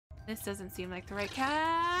This doesn't seem like the right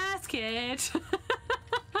casket.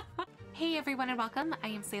 Hey everyone and welcome. I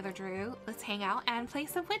am SailorDrew. Let's hang out and play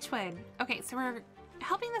some Wytchwood. Okay, so we're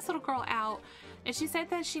helping this little girl out, and she said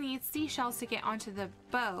that she needs seashells to get onto the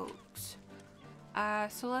boat.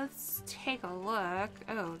 So let's take a look.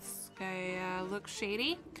 Oh, this guy looks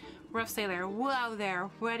shady. Rough sailor. Whoa there.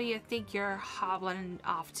 Where do you think you're hobbling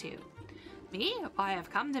off to? Me? I have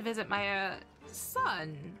come to visit my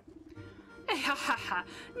son.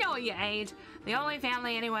 No, you ain't. The only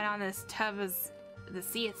family anyone on this tub is the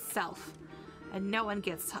sea itself, and no one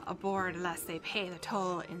gets aboard unless they pay the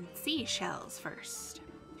toll in seashells first.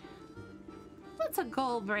 What's a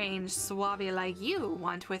gold-brained swabby like you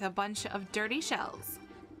want with a bunch of dirty shells?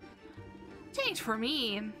 Tain't for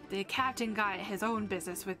me. The captain got his own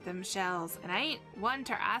business with them shells, and I ain't one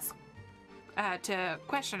to ask to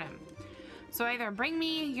question him. So either bring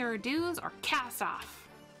me your dues or cast off.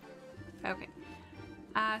 Okay.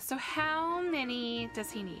 So how many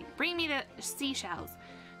does he need? Bring me the seashells.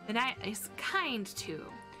 The night is kind to.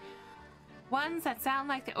 Ones that sound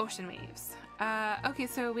like the ocean waves. Okay,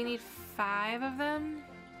 so we need 5 of them.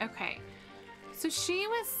 Okay. So she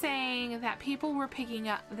was saying that people were picking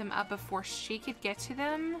them up before she could get to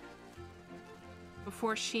them.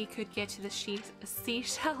 Before she could get to the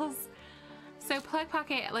seashells. So plug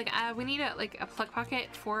pocket, like we need a plug pocket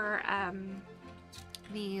for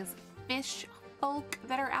these fish folk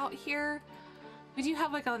that are out here. We do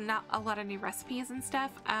have like not a lot of new recipes and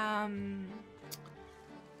stuff.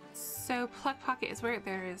 So plug pocket is where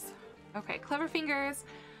there is. Okay, clever fingers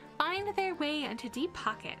find their way into deep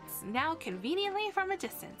pockets, now conveniently from a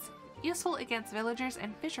distance. Useful against villagers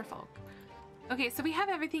and fisherfolk. Okay, so we have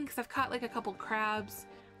everything because I've caught like a couple crabs.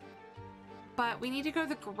 But we need to go to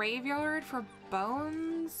the graveyard for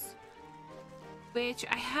bones, which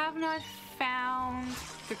I have not found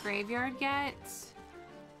the graveyard yet.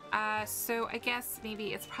 So I guess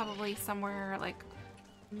maybe it's probably somewhere like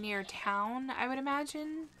near town, I would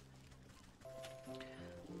imagine.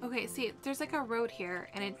 Okay, see, there's like a road here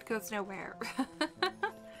and it goes nowhere.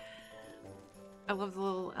 I love the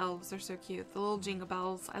little elves, they're so cute. The little jingle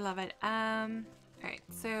bells, I love it. Alright,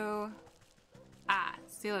 so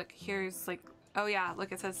see, look, here's like, oh yeah,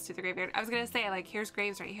 look, it says to the graveyard. I was gonna say, like, here's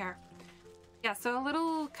graves right here. Yeah, so a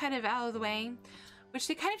little kind of out of the way, which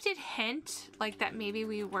they kind of did hint, like, that maybe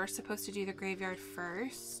we were supposed to do the graveyard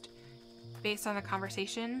first, based on the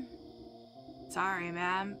conversation. Sorry,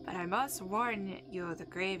 ma'am, but I must warn you, the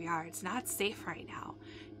graveyard's not safe right now.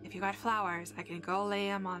 If you got flowers, I can go lay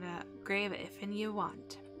them on a grave if you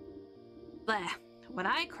want. Bleh. When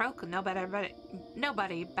I croak,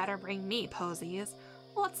 nobody better bring me posies.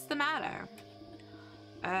 What's the matter?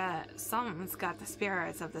 Someone's got the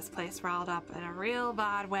spirits of this place riled up in a real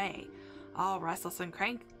bad way. All restless and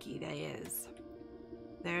cranky they is.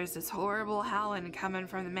 There's this horrible howling coming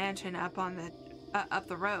from the mansion up on the up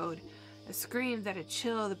the road. A scream that'd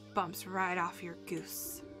chill the bumps right off your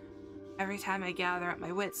goose. Every time I gather up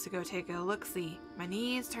my wits to go take a look-see, my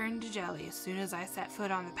knees turn to jelly as soon as I set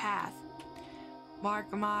foot on the path.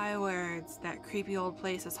 Mark my words, that creepy old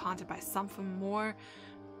place is haunted by something more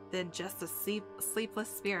than just a sleepless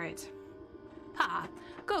spirit. Ha!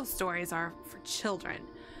 Ghost stories are for children.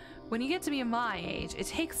 When you get to be my age, it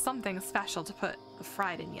takes something special to put the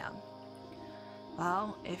fright in you.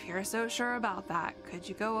 Well, if you're so sure about that, could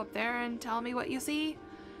you go up there and tell me what you see?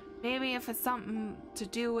 Maybe if it's something to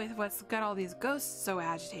do with what's got all these ghosts so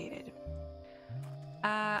agitated.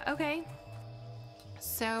 Okay.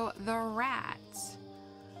 So, the rat.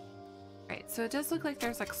 Right, so it does look like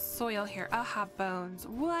there's like soil here. Aha, bones.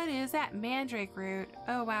 What is that? Mandrake root.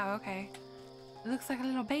 Oh, wow, okay. It looks like a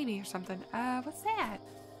little baby or something. What's that?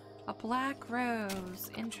 A black rose.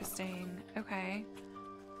 Interesting. Okay.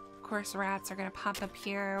 Of course, rats are gonna pop up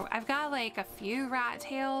here. I've got like a few rat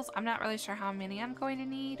tails. I'm not really sure how many I'm going to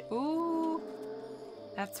need. Ooh.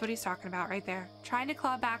 That's what he's talking about right there. Trying to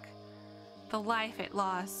claw back the life it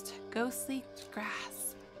lost. Ghostly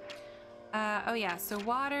grass. Oh yeah, so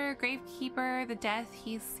water, gravekeeper, the death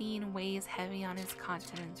he's seen weighs heavy on his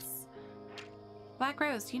countenance. Black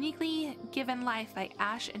rose, uniquely given life by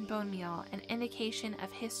ash and bone meal, an indication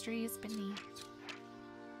of histories beneath.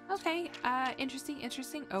 Okay,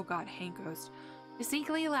 interesting. Oh god, hang ghost.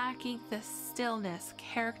 Distinctly lacking the stillness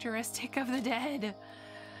characteristic of the dead.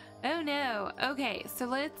 Oh no. Okay, so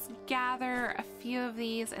let's gather a few of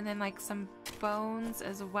these and then like some bones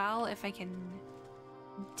as well if I can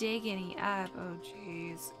dig any up. Oh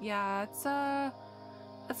jeez. Yeah, it's a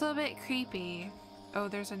little bit creepy. Oh,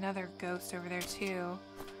 there's another ghost over there too.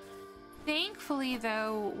 Thankfully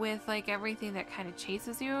though, with like everything that kind of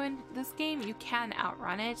chases you in this game, you can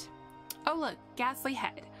outrun it. Oh look, ghastly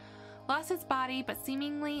head. Lost its body, but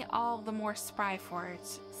seemingly all the more spry for it.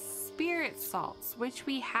 Spirit salts, which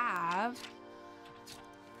we have.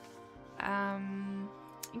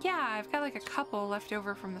 Yeah, I've got like a couple left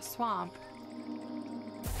over from the swamp.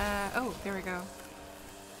 Oh, there we go.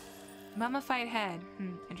 Mummified head.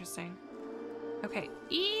 Interesting. Okay.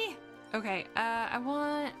 Okay, I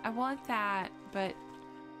want that, but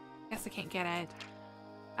I guess I can't get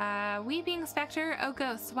it. Weeping specter, oh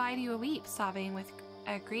ghost, why do you weep? Sobbing with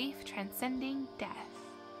a grief transcending death.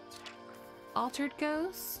 Altered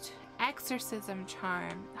ghost, exorcism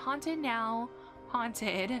charm. Haunted now,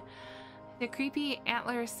 haunted. The creepy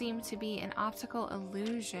antlers seem to be an optical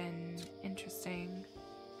illusion. Interesting.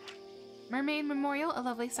 Mermaid memorial, a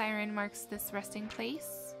lovely siren marks this resting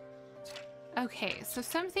place. Okay, so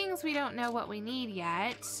some things we don't know what we need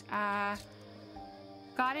yet.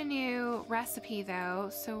 Got a new recipe though,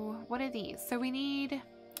 so what are these? So we need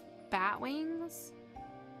bat wings.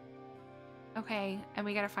 Okay, and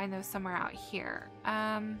we gotta find those somewhere out here.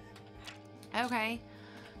 Okay.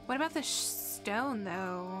 What about the stone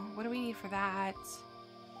though? What do we need for that?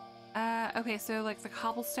 Okay, so like the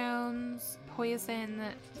cobblestones, poison,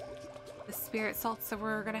 the spirit salts, so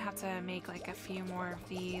we're gonna have to make like a few more of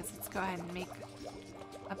these. Let's go ahead and make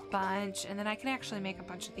a bunch, and then I can actually make a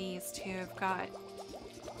bunch of these too. I've got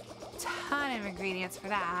a ton of ingredients for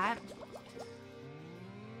that.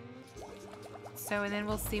 So, and then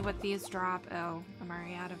we'll see what these drop. Oh, I'm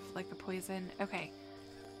already out of like the poison. Okay.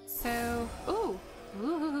 So, ooh,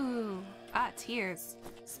 tears.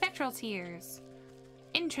 Spectral tears.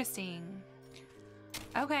 Interesting.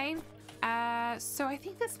 Okay. So I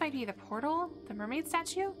think this might be the portal, the mermaid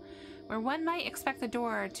statue, where one might expect the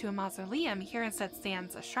door to a mausoleum. Here instead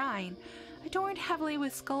stands a shrine, adorned heavily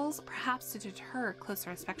with skulls, perhaps to deter closer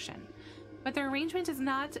inspection. But the arrangement does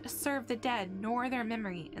not serve the dead nor their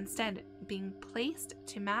memory, instead being placed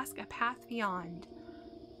to mask a path beyond.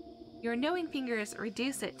 Your knowing fingers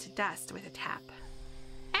reduce it to dust with a tap.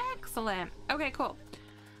 Excellent. Okay, cool.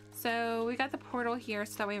 So we got the portal here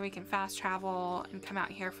so that way we can fast travel and come out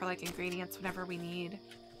here for like ingredients whenever we need.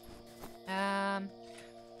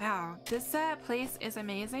 Wow, this place is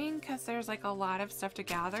amazing because there's like a lot of stuff to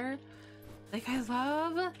gather. Like I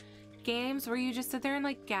love games where you just sit there and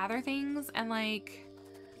like gather things and like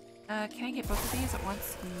can I get both of these at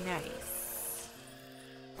once? Nice.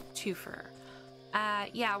 Twofer.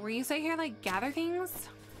 Yeah, where you sit here and like gather things.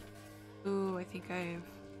 Ooh, I think I've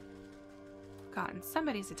gotten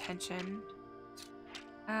somebody's attention.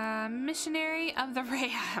 Missionary of the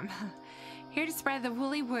Ram. Here to spread the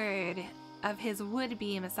woolly word of his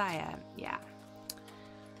would-be messiah. Yeah.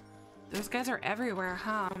 Those guys are everywhere,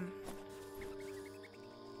 huh?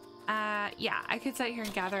 Yeah, I could sit here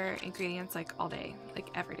and gather ingredients like all day, like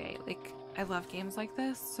every day. Like, I love games like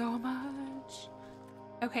this so much.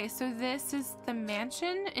 Okay, so this is the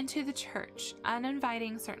mansion into the church.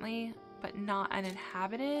 Uninviting, certainly, but not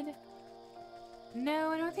uninhabited. No,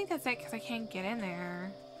 I don't think that's it because I can't get in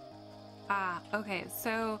there. Okay,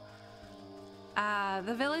 so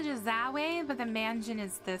the village is that way, but the mansion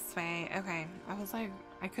is this way. Okay, I was like,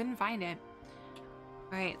 I couldn't find it.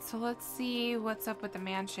 All right, so let's see what's up with the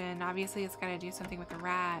mansion. Obviously, it's got to do something with the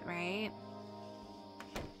rat, right?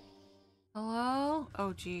 Hello?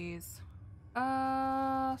 Oh, geez.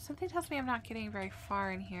 Something tells me I'm not getting very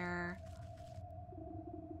far in here.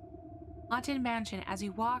 Haunted mansion. As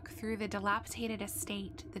you walk through the dilapidated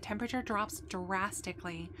estate, the temperature drops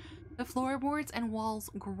drastically. The floorboards and walls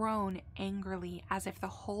groan angrily as if the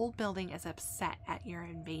whole building is upset at your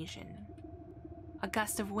invasion. A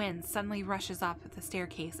gust of wind suddenly rushes up the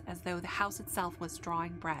staircase as though the house itself was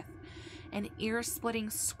drawing breath. An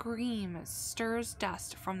ear-splitting scream stirs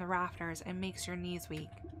dust from the rafters and makes your knees weak.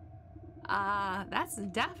 That's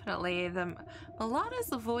definitely the melodious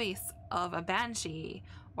voice of a banshee,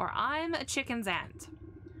 or I'm a chicken's aunt.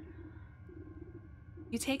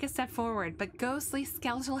 You take a step forward, but ghostly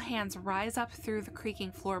skeletal hands rise up through the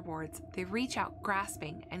creaking floorboards. They reach out,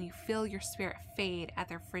 grasping, and you feel your spirit fade at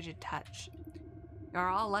their frigid touch. You're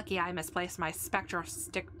all lucky I misplaced my spectral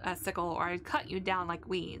sickle, or I'd cut you down like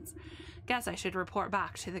weeds. Guess I should report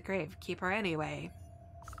back to the gravekeeper anyway.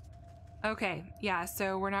 Okay, yeah,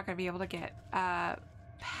 so we're not going to be able to get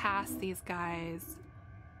past these guys.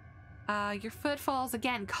 Your footfalls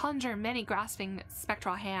again conjure many grasping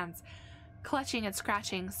spectral hands, clutching and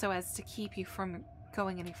scratching so as to keep you from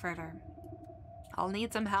going any further. I'll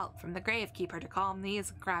need some help from the gravekeeper to calm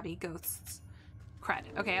these grabby ghosts. Crud.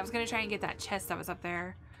 Okay, I was going to try and get that chest that was up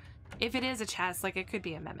there. If it is a chest, like, it could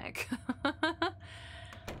be a mimic.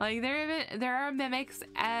 Like, there are mimics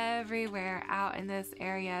everywhere out in this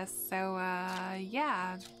area, so,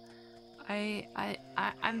 yeah.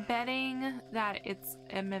 I'm betting that it's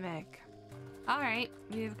a mimic. Alright,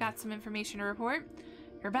 we've got some information to report.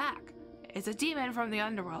 You're back. It's a demon from the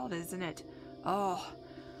underworld, isn't it? Oh,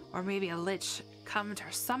 or maybe a lich come to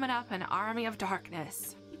summon up an army of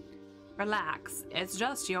darkness. Relax, it's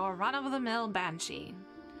just your run-of-the-mill banshee.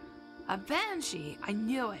 A banshee? I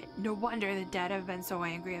knew it. No wonder the dead have been so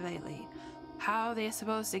angry lately. How are they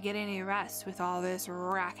supposed to get any rest with all this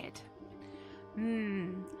racket?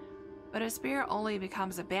 But a spirit only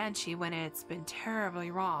becomes a banshee when it's been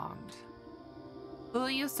terribly wronged. Who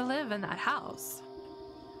used to live in that house?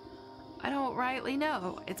 I don't rightly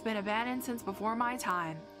know. It's been abandoned since before my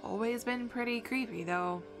time. Always been pretty creepy,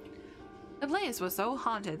 though. The place was so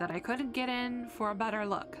haunted that I couldn't get in for a better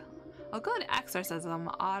look. A good exorcism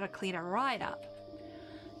ought to clean it right up.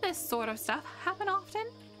 This sort of stuff happen often?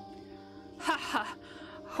 Haha,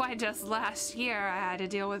 why just last year I had to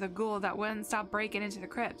deal with a ghoul that wouldn't stop breaking into the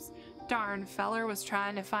crypts. Darn feller was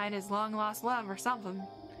trying to find his long-lost love or something.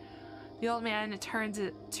 The old man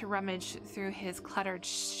turned to rummage through his cluttered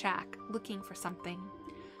shack, looking for something.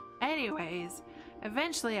 Anyways,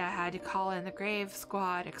 eventually I had to call in the grave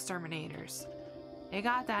squad exterminators. They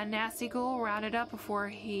got that nasty ghoul rounded up before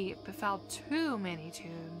he befouled too many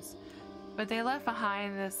tombs. But they left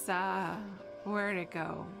behind this, where'd it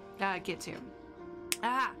go? Get to.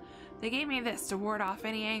 They gave me this to ward off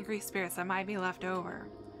any angry spirits that might be left over.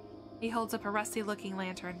 He holds up a rusty-looking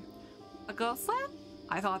lantern. A ghost lamp?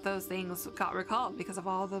 I thought those things got recalled because of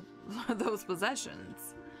all those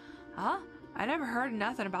possessions. Huh? I never heard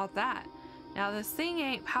nothing about that. Now this thing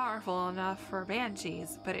ain't powerful enough for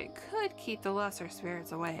banshees, but it could keep the lesser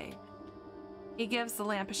spirits away. He gives the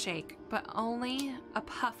lamp a shake, but only a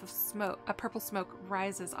puff of smoke, a purple smoke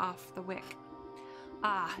rises off the wick.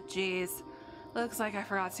 Ah, geez. Looks like I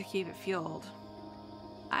forgot to keep it fueled.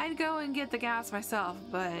 I'd go and get the gas myself,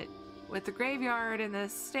 but with the graveyard in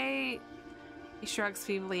this state... He shrugs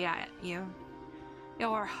feebly at you.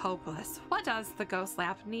 You're hopeless. What does the ghost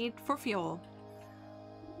lamp need for fuel?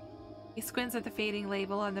 He squints at the fading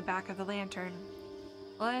label on the back of the lantern.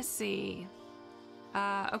 Let's see.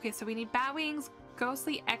 Okay, so we need bat wings,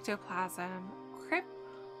 ghostly ectoplasm, crypt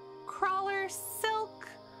crawler, silk.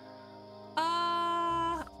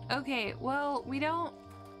 Okay, well, we don't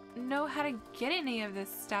know how to get any of this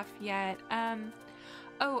stuff yet.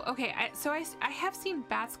 Oh, okay, so I have seen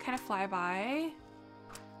bats kind of fly by.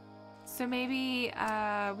 So maybe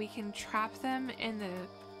we can trap them in the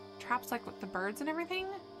traps like with the birds and everything?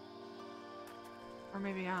 Or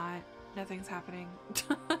maybe not. Nothing's happening.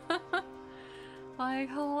 Like,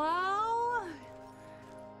 hello?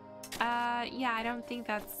 Yeah, I don't think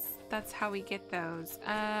that's how we get those.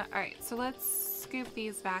 Alright, so let's scoop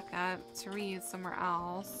these back up to reuse somewhere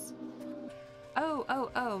else.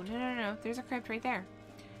 Oh, no. There's a crypt right there.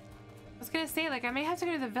 I was gonna say, like, I may have to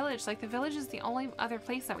go to the village. Like, the village is the only other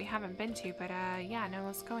place that we haven't been to, but, yeah, no,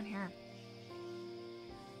 let's go in here.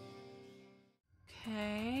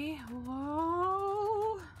 Okay,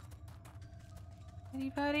 whoa.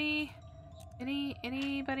 Anybody?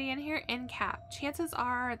 Anybody in here? In cap. Chances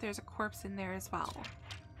are there's a corpse in there as well.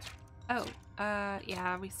 Oh,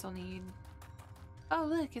 yeah, we still need... Oh,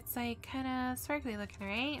 look, it's, like, kind of sparkly looking,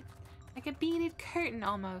 right? Like a beaded curtain,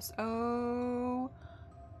 almost. Oh...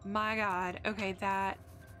 My god. Okay, that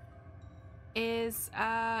is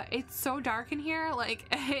it's so dark in here, like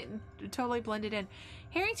it totally blended in.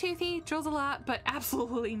 Hairy Toothy drills a lot, but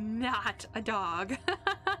absolutely not a dog.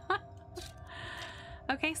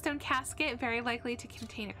 Okay, stone casket, very likely to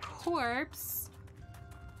contain a corpse.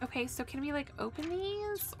 Okay, so can we like open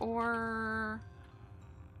these or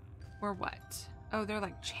what? Oh, they're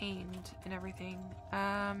like chained and everything.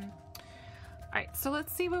 Alright, so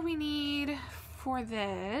let's see what we need for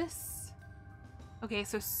this. Okay,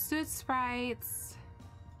 so soot sprites,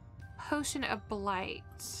 potion of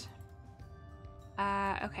blight.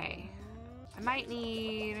 Okay, I might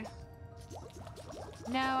need...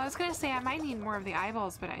 No, I was gonna say I might need more of the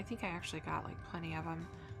eyeballs, but I think I actually got like plenty of them.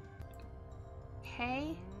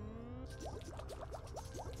 Okay.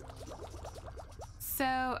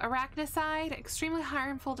 So arachnicide, extremely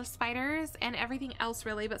harmful to spiders and everything else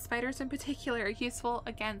really, but spiders in particular are useful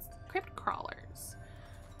against crypt crawlers.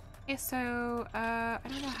 Okay, so I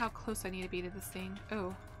don't know how close I need to be to this thing.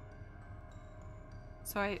 Oh.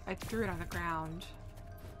 So I threw it on the ground.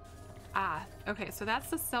 Ah, okay, so that's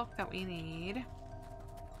the silk that we need.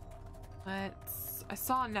 I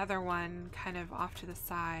saw another one kind of off to the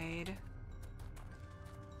side.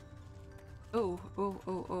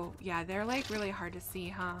 Oh. Yeah, they're like really hard to see,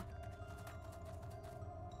 huh?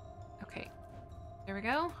 Okay. There we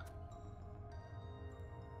go.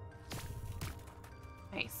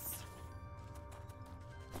 Nice.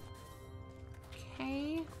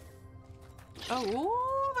 Okay.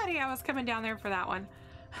 Oh, buddy, I was coming down there for that one.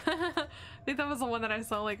 I think that was the one that I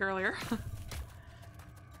saw like earlier.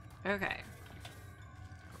 Okay.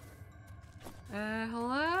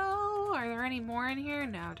 Hello? Are there any more in here?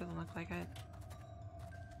 No, it doesn't look like it.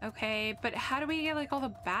 Okay, but how do we get like all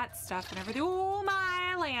the bat stuff and everything? Oh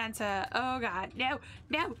my Lanta! Oh god, no,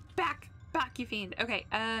 no, back, you fiend. Okay,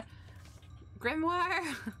 grimoire.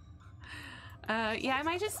 Yeah, it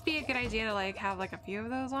might just be a good idea to like have like a few of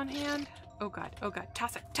those on hand. Oh god,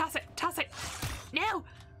 toss it, toss it, toss it! No!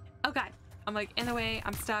 Oh god, I'm like in the way,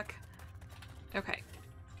 I'm stuck. Okay,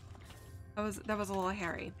 that was a little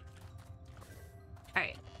hairy. All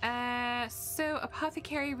right, so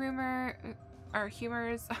apothecary rumor. Our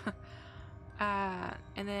humors, and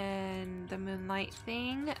then the moonlight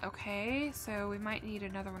thing. Okay, so we might need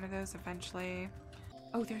another one of those eventually.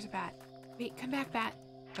 Oh, there's a bat. Wait, come back, bat.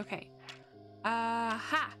 Okay.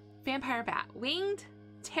 Vampire bat. Winged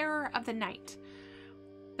terror of the night.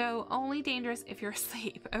 Though only dangerous if you're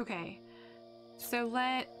asleep. Okay. So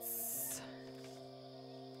let's...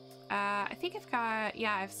 I think I've got...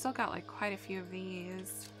 Yeah, I've still got like quite a few of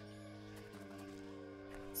these.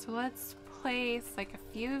 So let's place like a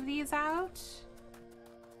few of these out,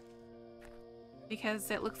 because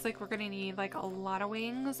it looks like we're gonna need like a lot of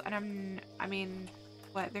wings, and I mean,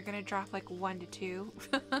 what, they're gonna drop like 1 to 2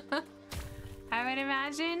 I would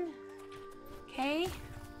imagine. Okay,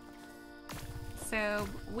 so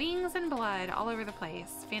wings and blood all over the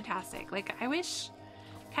place. Fantastic. Like, I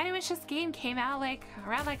kind of wish this game came out like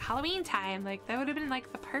around like Halloween time. Like, that would have been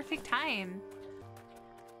like the perfect time.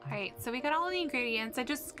 Alright, so we got all the ingredients. I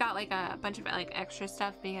just got like a bunch of like extra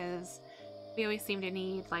stuff because we always seem to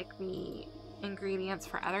need like the ingredients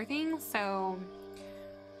for other things. So,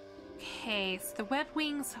 okay, so the web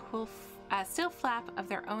wings will still flap of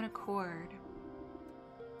their own accord.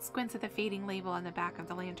 Squints at the fading label on the back of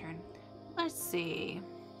the lantern. Let's see.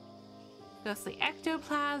 Ghostly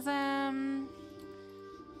ectoplasm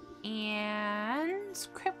and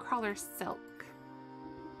crypt crawler silk.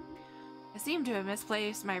 I seem to have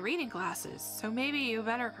misplaced my reading glasses, so maybe you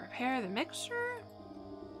better prepare the mixture?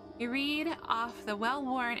 You read off the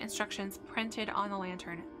well-worn instructions printed on the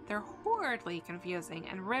lantern. They're horridly confusing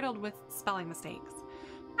and riddled with spelling mistakes.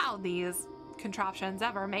 How'd these contraptions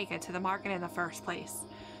ever make it to the market in the first place?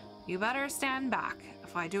 You better stand back.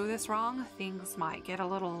 If I do this wrong, things might get a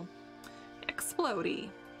little explodey.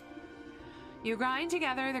 You grind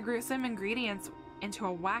together the gruesome ingredients into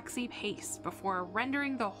a waxy paste before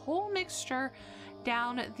rendering the whole mixture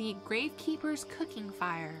down the gravekeeper's cooking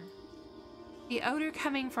fire. The odor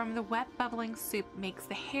coming from the wet bubbling soup makes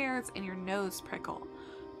the hairs in your nose prickle,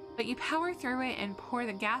 but you power through it and pour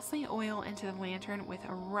the ghastly oil into the lantern with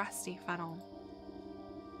a rusty funnel.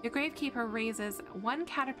 The gravekeeper raises one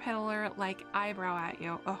caterpillar-like eyebrow at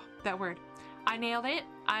you. Oh, that word. I nailed it.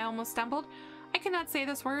 I almost stumbled. I could not say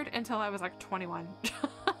this word until I was like 21.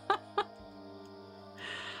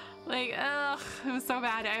 Like, ugh, it was so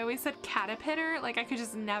bad. I always said caterpillar. Like, I could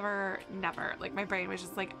just never, like, my brain was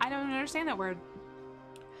just like, I don't understand that word.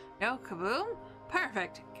 No, kaboom?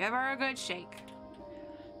 Perfect. Give her a good shake.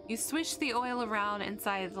 You swish the oil around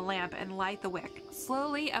inside the lamp and light the wick.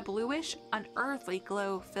 Slowly, a bluish, unearthly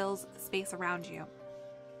glow fills the space around you.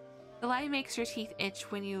 The light makes your teeth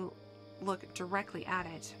itch when you look directly at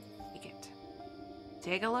it. Take it.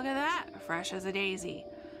 Take a look at that. Fresh as a daisy.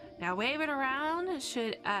 Now wave it around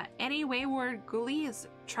should any wayward ghoulies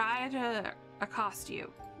try to accost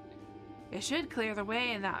you. It should clear the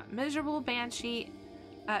way in that miserable banshee,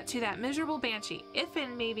 to that miserable banshee. If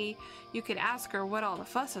and maybe you could ask her what all the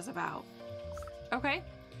fuss is about. Okay.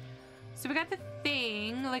 So we got the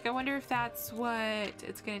thing. Like, I wonder if that's what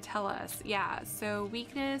it's going to tell us. Yeah, so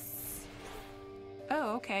weakness.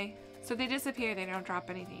 Oh, okay. So they disappear. They don't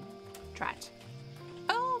drop anything. Drat.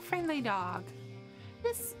 Oh, friendly dog.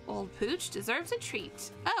 This old pooch deserves a treat.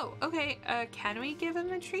 Oh, okay. Can we give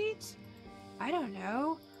him a treat? I don't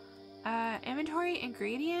know. Inventory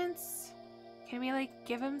ingredients? Can we like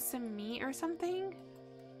give him some meat or something?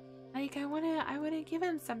 Like, I wanna give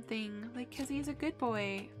him something, like, cause he's a good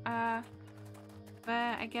boy. But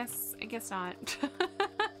I guess not.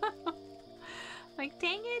 Like,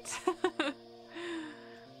 dang it.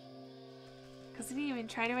 Cause he didn't even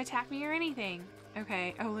try to attack me or anything.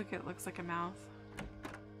 Okay. Oh, look, it looks like a mouth.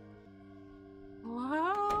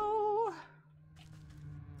 Whoa.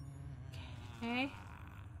 Okay.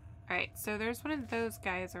 Alright, so there's one of those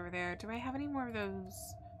guys over there. Do I have any more of those?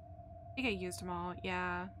 I think I used them all.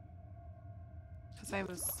 Yeah. Because I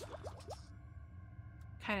was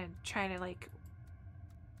kind of trying to like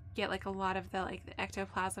get like a lot of the like the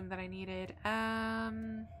ectoplasm that I needed.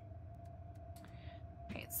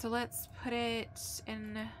 Okay, so let's put it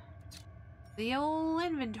in the old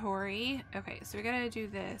inventory. Okay, so we gotta do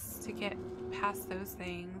this to get past those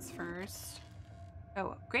things first.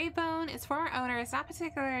 Oh, Gravebone is for our owner. Is not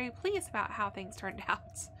particularly pleased about how things turned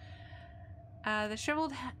out. The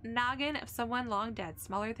shriveled noggin of someone long dead,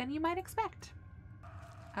 smaller than you might expect.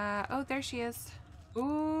 Oh, there she is.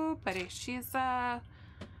 Ooh, buddy, she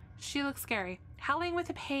looks scary. Howling with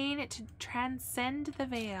a pain to transcend the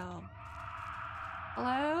veil.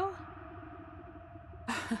 Hello?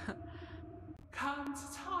 Come to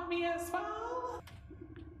Tommy as well?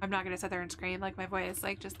 I'm not gonna sit there and scream, like my voice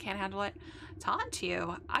like just can't handle it. Taunt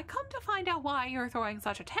you? I come to find out why you're throwing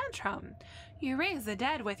such a tantrum. You raise the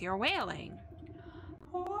dead with your wailing.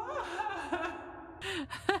 What?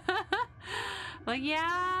 Well,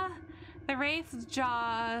 yeah. The wraith's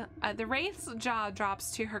jaw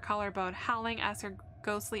drops to her collarbone, howling as her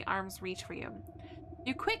ghostly arms reach for you.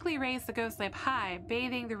 You quickly raise the ghost lamp high,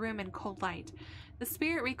 bathing the room in cold light. The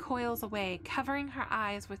spirit recoils away, covering her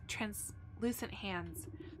eyes with translucent hands.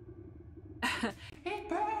 It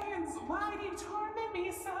burns! Why do you torment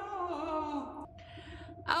me so?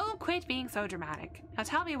 Oh, quit being so dramatic. Now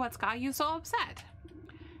tell me what's got you so upset.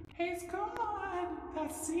 It's gone!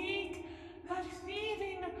 That sneak, that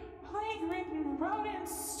thieving, plague-ridden rodent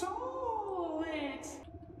stole it!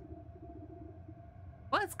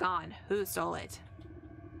 What's gone? Who stole it?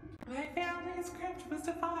 My family's crypt was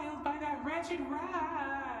defiled by that wretched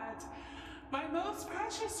rat! My most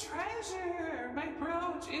precious treasure! My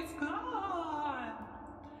brooch is gone!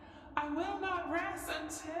 I will not rest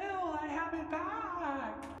until I have it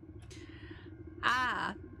back!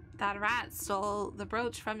 Ah, that rat stole the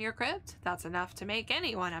brooch from your crypt? That's enough to make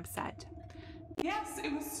anyone upset. Yes,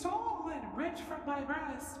 it was stolen, ripped from my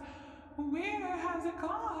breast. Where has it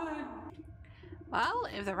gone? Well,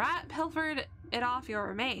 if the rat pilfered it off your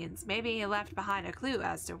remains, maybe he left behind a clue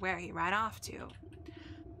as to where he ran off to.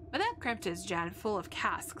 But that crypt is jammed full of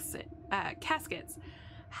caskets.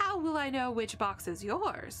 How will I know which box is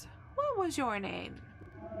yours? What was your name?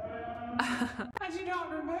 I do not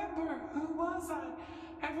remember. Who was I?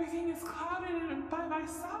 Everything is clouded by my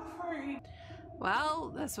suffering.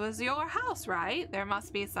 Well, this was your house, right? There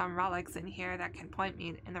must be some relics in here that can point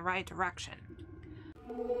me in the right direction.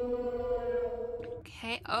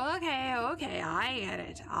 Okay, I get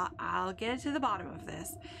it. I'll get to the bottom of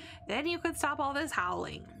this. Then you can stop all this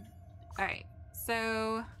howling. Alright,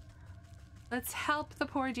 so let's help the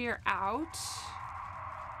poor dear out.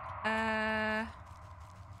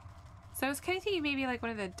 So I was kind of thinking maybe like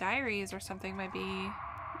one of the diaries or something might be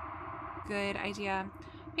a good idea.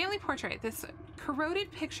 Family portrait. This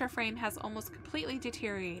corroded picture frame has almost completely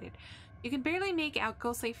deteriorated. You can barely make out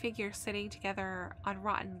ghostly figures sitting together on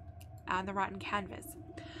the rotten canvas.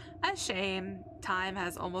 A shame. Time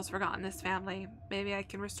has almost forgotten this family. Maybe I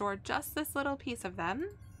can restore just this little piece of them.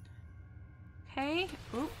 Okay.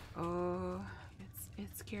 Ooh. Oh,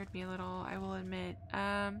 it scared me a little, I will admit.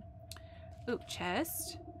 Ooh,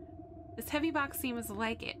 chest. This heavy box seems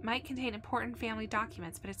like it might contain important family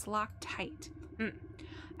documents, but it's locked tight.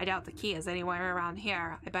 I doubt the key is anywhere around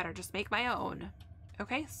here. I better just make my own.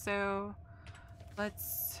 Okay, so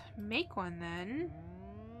let's make one then.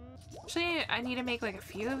 Actually, I need to make like a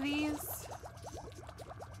few of these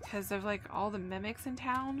because of like all the mimics in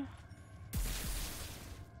town.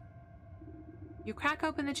 You crack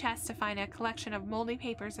open the chest to find a collection of moldy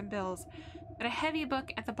papers and bills, but a heavy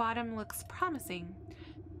book at the bottom looks promising.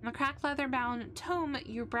 In the cracked leather-bound tome,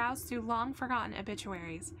 you browse through long-forgotten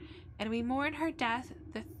obituaries, and we mourn her death,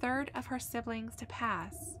 the third of her siblings to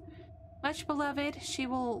pass. Much beloved, she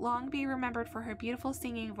will long be remembered for her beautiful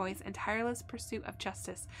singing voice and tireless pursuit of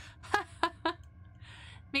justice.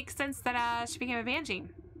 Makes sense that she became a banshee.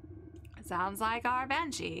 Sounds like our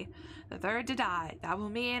banshee, the third to die. That will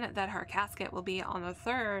mean that her casket will be on the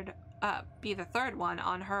third one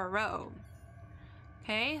on her row.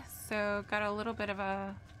 Okay, so got a little bit of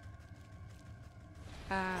a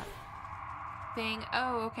thing.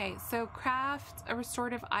 Oh, okay. So craft a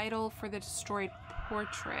restorative idol for the destroyed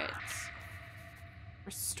portrait.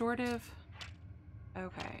 Restorative.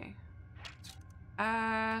 Okay.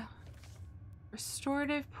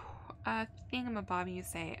 Restorative thingamabob, you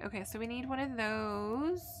say. Okay, so we need one of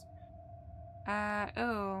those.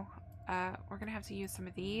 We're gonna have to use some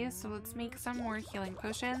of these. So let's make some more healing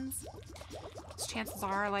potions. Chances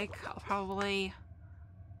are, like, I'll probably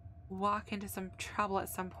walk into some trouble at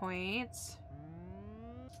some point.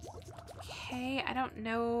 Okay, I don't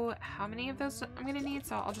know how many of those I'm gonna need,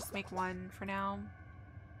 so I'll just make one for now.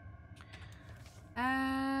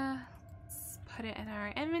 Let's put it in our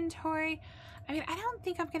inventory. I mean, I don't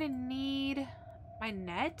think I'm gonna need my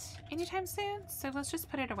net anytime soon, so let's just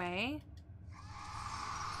put it away.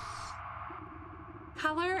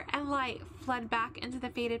 Color and light flood back into the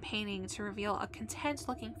faded painting to reveal a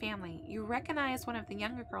content-looking family. You recognize one of the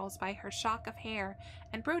younger girls by her shock of hair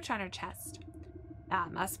and brooch on her chest.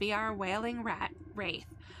 That must be our wailing wraith,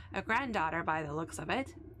 a granddaughter by the looks of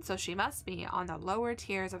it, so she must be on the lower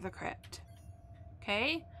tiers of the crypt.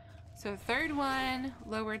 Okay, so third one,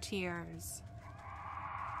 lower tiers.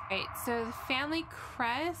 Right, so the family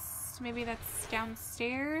crest, maybe that's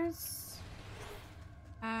downstairs.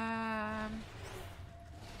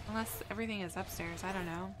 Unless everything is upstairs, I don't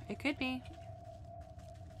know. It could be.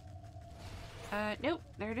 Nope,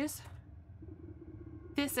 there it is.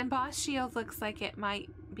 This embossed shield looks like it might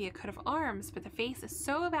be a coat of arms, but the face is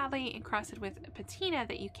so badly encrusted with patina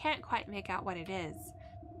that you can't quite make out what it is.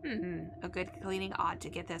 A good cleaning ought to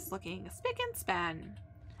get this looking spick and span.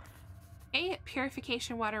 A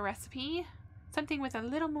purification water recipe. Something with a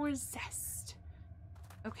little more zest.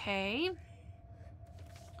 Okay.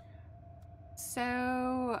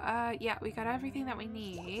 So, yeah, we got everything that we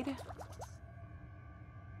need.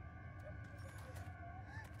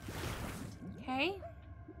 Okay.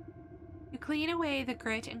 You clean away the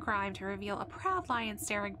grit and grime to reveal a proud lion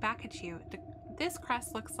staring back at you. This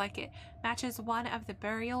crest looks like it matches one of the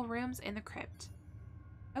burial rooms in the crypt.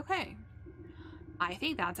 Okay. I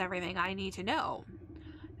think that's everything I need to know.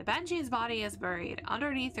 The banshee's body is buried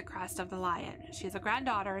underneath the crest of the lion. She's a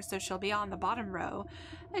granddaughter, so she'll be on the bottom row,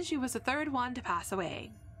 and she was the third one to pass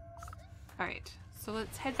away. Alright, so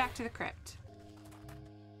let's head back to the crypt.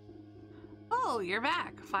 Oh, you're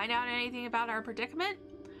back. Find out anything about our predicament?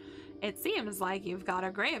 It seems like you've got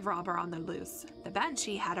a grave robber on the loose. The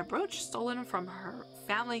banshee had a brooch stolen from her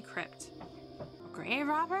family crypt. A grave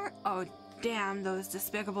robber? Oh, damn those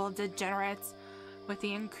despicable degenerates. With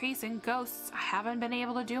the increase in ghosts, I haven't been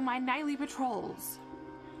able to do my nightly patrols.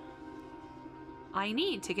 I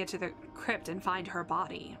need to get to the crypt and find her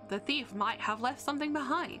body. The thief might have left something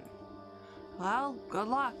behind. Well, good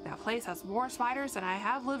luck. That place has more spiders than I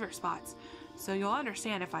have liver spots, so you'll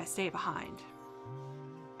understand if I stay behind.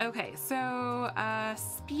 Okay, so,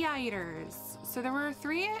 spiders. So there were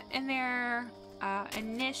 3 in there,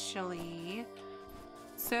 initially.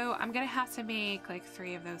 So I'm gonna have to make, like,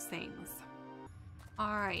 3 of those things.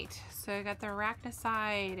 Alright, so I got the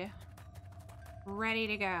arachnicide ready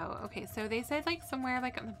to go. Okay, so they said, like, somewhere,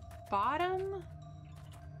 like, on the bottom?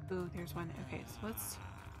 Ooh, there's one. Okay, so let's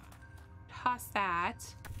toss that.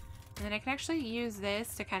 And then I can actually use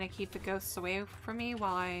this to kind of keep the ghosts away from me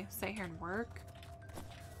while I sit here and work.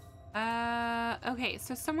 Okay,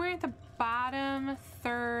 so somewhere at the bottom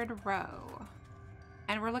 3rd row.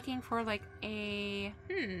 And we're looking for like a,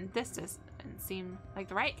 this doesn't seem like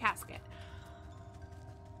the right casket.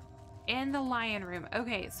 In the lion room.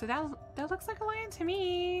 Okay, so that looks like a lion to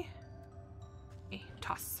me. Okay,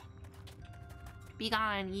 toss. Be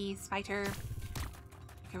gone, ye spider.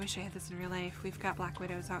 I wish I had this in real life. We've got black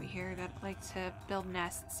widows out here that like to build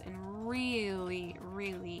nests in really,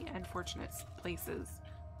 really unfortunate places.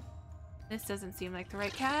 This doesn't seem like the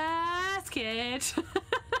right casket.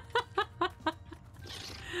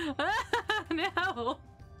 No.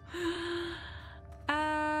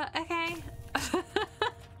 Okay.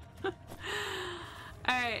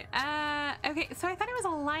 Alright, okay, so I thought it was a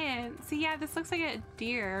lion. So yeah, this looks like a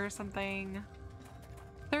deer or something.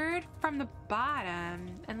 3rd from the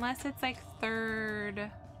bottom, unless it's like 3rd.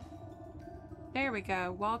 There we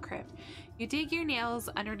go, wall crypt. You dig your nails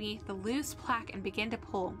underneath the loose plaque and begin to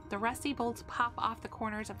pull. The rusty bolts pop off the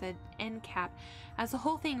corners of the end cap as the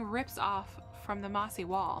whole thing rips off from the mossy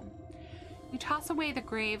wall. You toss away the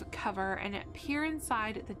grave cover and peer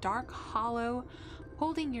inside the dark hollow,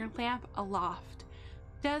 holding your lamp aloft.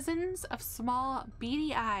 Dozens of small,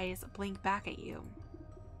 beady eyes blink back at you.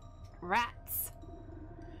 Rats.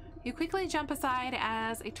 You quickly jump aside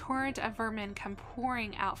as a torrent of vermin come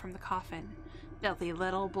pouring out from the coffin. Filthy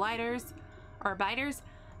little biters,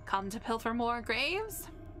 come to pilfer more graves?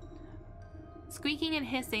 Squeaking and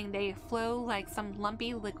hissing, they flow like some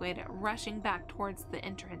lumpy liquid rushing back towards the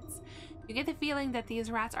entrance. You get the feeling that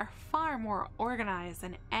these rats are far more organized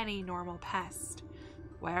than any normal pest.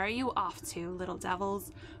 Where are you off to, little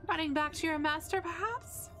devils? Running back to your master,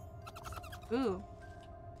 perhaps? Ooh.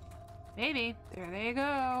 Maybe. There they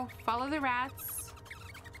go. Follow the rats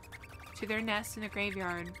to their nest in the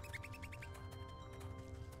graveyard.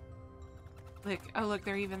 Look, oh look,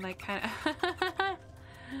 they're even like kind of...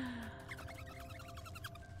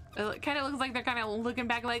 It kind of looks like they're kind of looking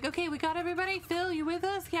back like, okay, we got everybody? Phil, you with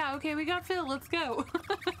us? Yeah, okay, we got Phil, let's go.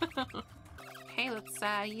 Okay,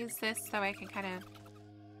 let's use this so I can kind of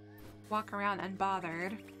walk around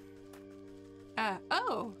unbothered.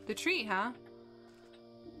 Oh, the tree, huh?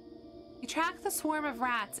 You track the swarm of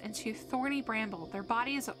rats into thorny bramble, their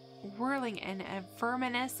bodies whirling in a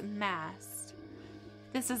verminous mass.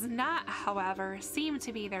 This does not, however, seem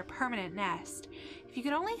to be their permanent nest. If you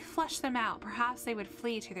could only flush them out, perhaps they would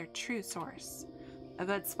flee to their true source. A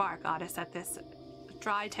good spark ought to set this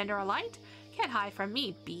dry tinder alight. Can't hide from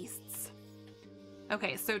me, beasts.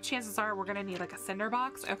 Okay, so chances are we're gonna need like a cinder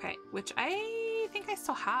box. Okay, which I think I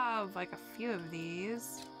still have like a few of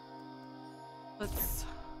these. Let's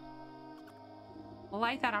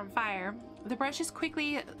light that on fire. The brush is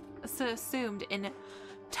quickly subsumed in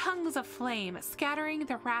tongues of flame, scattering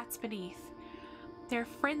the rats beneath. Their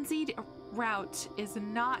frenzied rout is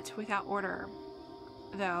not without order,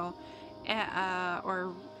 though. Yeah,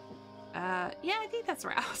 I think that's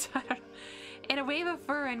rout. I don't know. In a wave of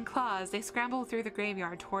fur and claws, they scramble through the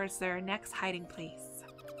graveyard towards their next hiding place.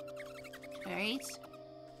 Alright.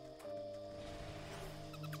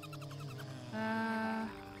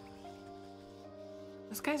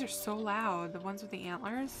 Those guys are so loud, the ones with the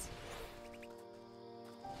antlers.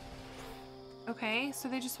 Okay, so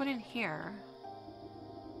they just went in here.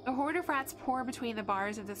 A horde of rats pour between the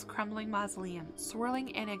bars of this crumbling mausoleum, swirling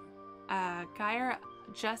in a gyre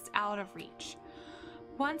just out of reach.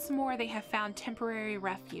 Once more, they have found temporary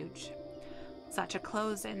refuge. Such a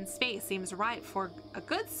closed-in space seems ripe for a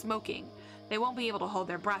good smoking. They won't be able to hold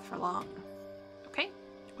their breath for long. Okay,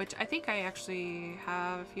 which I think I actually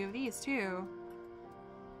have a few of these too.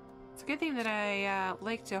 It's a good thing that I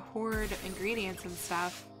like to hoard ingredients and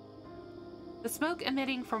stuff. The smoke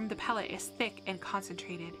emitting from the pellet is thick and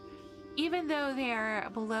concentrated. Even though they are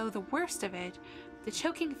below the worst of it, the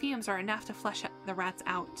choking fumes are enough to flush the rats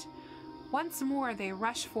out. Once more they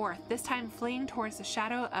rush forth, this time fleeing towards the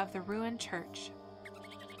shadow of the ruined church.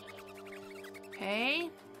 Okay.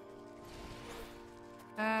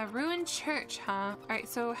 Ruined church, huh? Alright,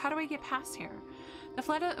 so how do I get past here? The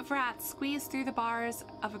flood of rats squeeze through the bars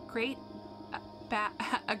of a great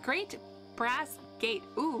brass gate.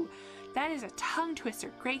 Ooh, that is a tongue twister.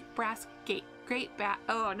 Great brass gate.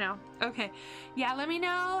 Oh no. Okay. Yeah, let me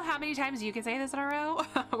know how many times you can say this in a row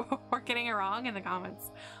or getting it wrong in the comments.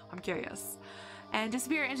 I'm curious. And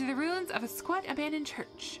disappear into the ruins of a squat abandoned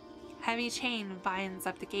church. Heavy chain binds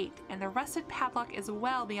up the gate, and the rusted padlock is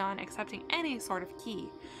well beyond accepting any sort of key.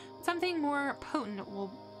 Something more potent will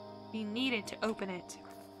be needed to open it.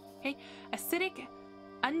 Okay. Acidic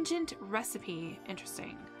ungent recipe.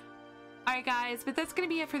 Interesting. Alright guys, but that's gonna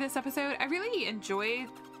be it for this episode. I really enjoyed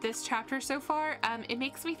this chapter so far. It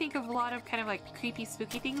makes me think of a lot of kind of like creepy,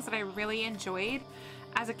 spooky things that I really enjoyed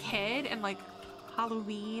as a kid, and like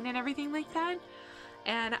Halloween and everything like that.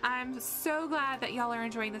 And I'm so glad that y'all are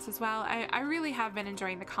enjoying this as well. I really have been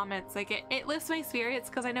enjoying the comments. Like it lifts my spirits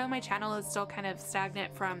because I know my channel is still kind of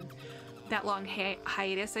stagnant from that long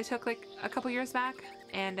hiatus I took like a couple years back.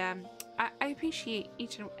 And I appreciate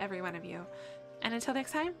each and every one of you. And until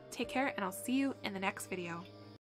next time, take care, and I'll see you in the next video.